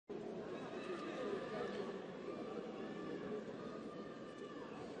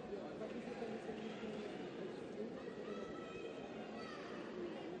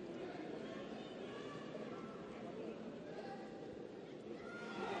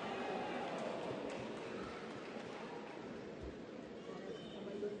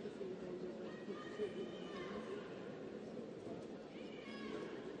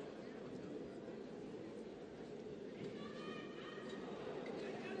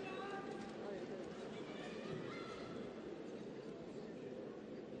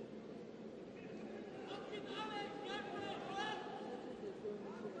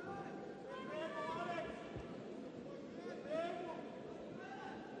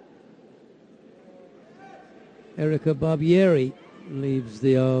Erika Barbieri leaves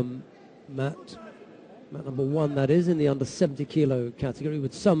the mat number 1, that is, in the under 70 kilo category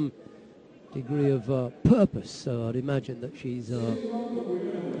with some degree of purpose. So I'd imagine that she's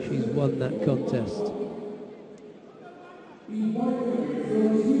won that contest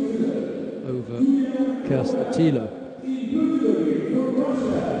over Kirsten Thiele.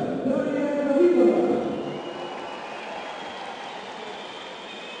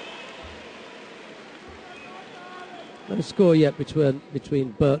 No score yet between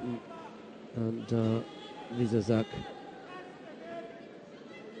BURTON and WIECZERZAK.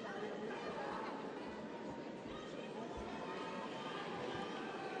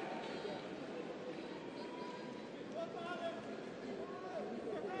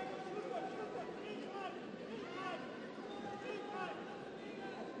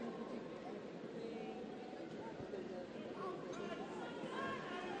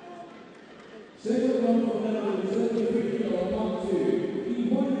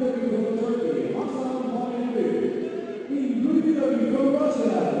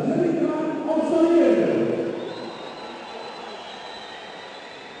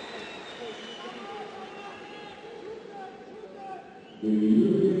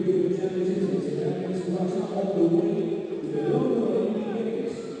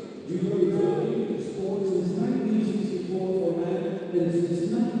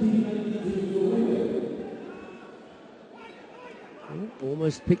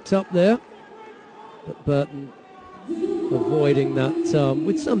 Almost picked up there, but BURTON avoiding that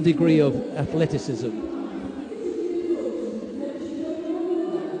with some degree of athleticism.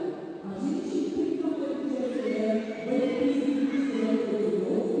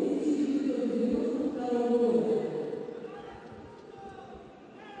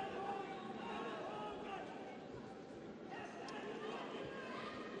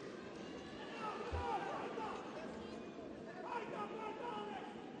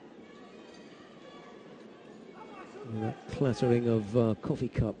 Clattering of coffee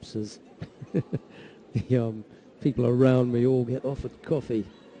cups as the people around me all get offered coffee.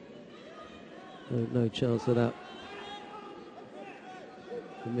 No chance of that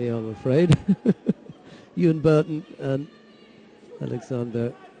for me, I'm afraid. Euan BURTON and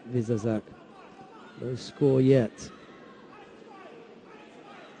Alexander WIECZERZAK. No score yet.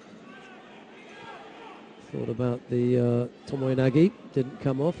 Thought about the Tomoe-nage, didn't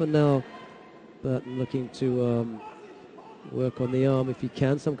come off, and now BURTON looking to work on the arm if he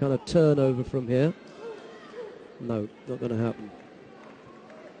can, some kind of turnover from here. No, not going to happen.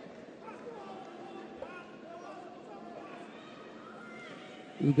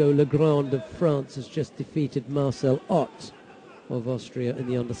 Hugo Legrand of France has just defeated Marcel Ott of Austria in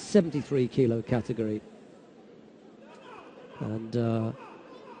the under 73 kilo category. And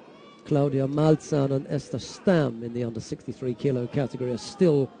Claudia Malzahn and Esther Stam in the under 63 kilo category are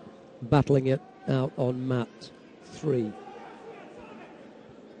still battling it out on mat 3.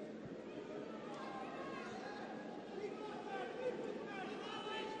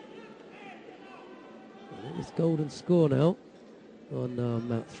 It's golden score now on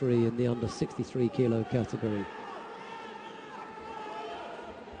mat 3 in the under 63 kilo category.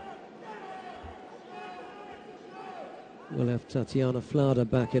 We'll have Tatiana Flada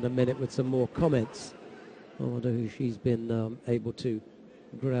back in a minute with some more comments. I wonder who she's been able to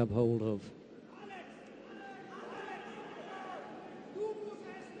grab hold of.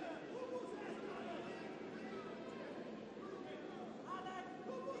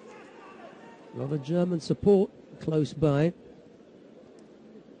 A lot of German support close by,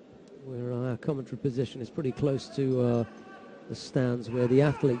 where our commentary position is pretty close to the stands where the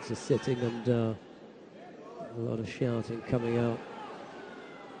athletes are sitting, and a lot of shouting coming out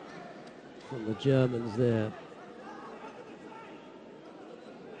from the Germans there.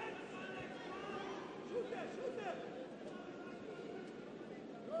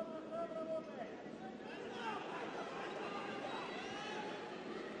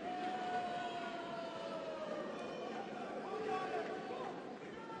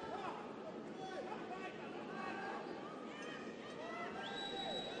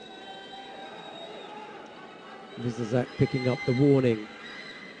 WIECZERZAK picking up the warning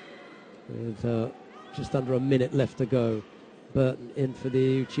with just under a minute left to go. BURTON in for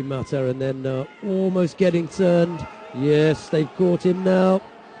the Uchimata, and then almost getting turned. Yes, they've caught him now.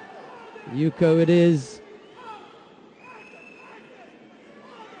 Yuko it is.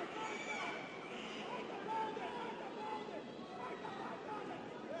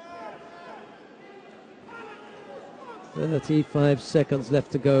 "35 seconds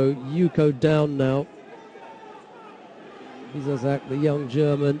left to go. Yuko down now. WIECZERZAK, the young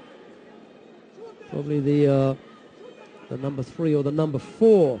German, Probably the number 3 or the number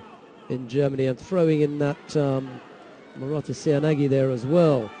 4 in Germany, and throwing in that Marotta Sianagi there as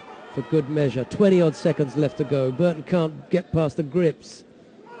well for good measure. 20-odd seconds left to go. Burton can't get past the grips.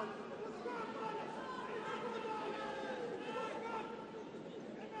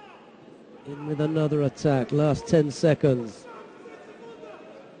 In with another attack. Last 10 seconds.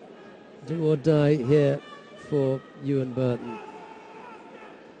 Do or die here for Euan Burton.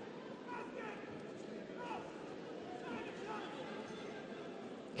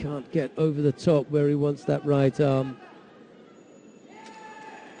 Can't get over the top where he wants that right arm.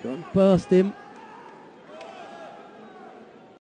 Gone past him.